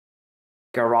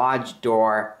Garage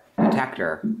Door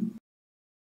Detector.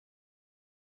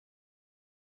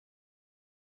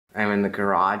 I'm in the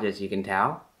garage, as you can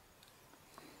tell.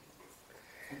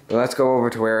 But let's go over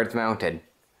to where it's mounted.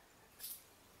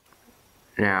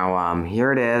 Now,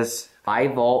 here it is.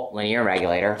 5-volt linear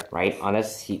regulator, right on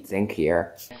this heatsink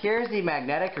here. Here's the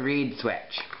magnetic reed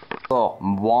switch. A little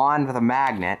wand with a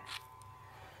magnet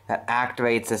that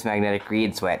activates this magnetic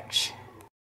reed switch.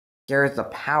 Here's the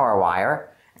power wire,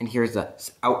 and here's the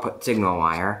output signal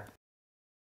wire.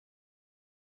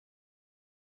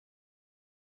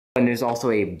 And there's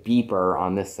also a beeper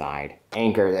on this side.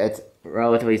 Anchor, it's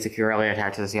relatively securely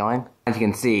attached to the ceiling. As you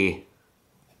can see,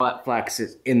 butt flex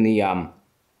is in the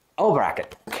L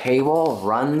bracket. Cable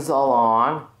runs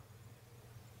along.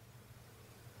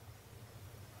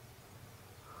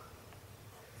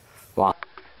 Well,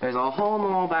 there's a hole in the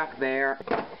wall back there.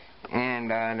 And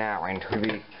now we're going to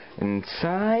be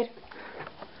inside.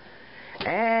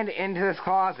 And into this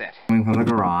closet. Coming from the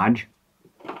garage.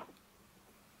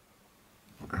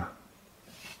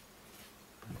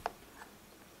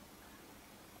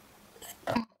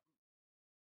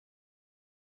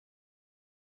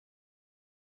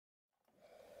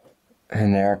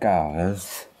 And there it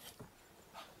goes.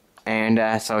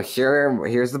 And so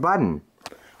here's the button.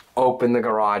 Open the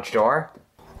garage door.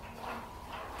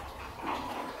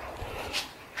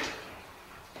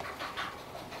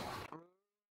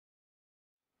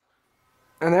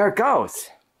 And there it goes.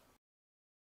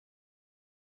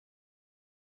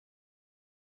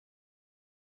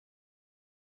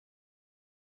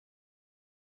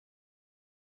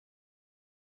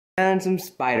 And some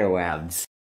spider webs.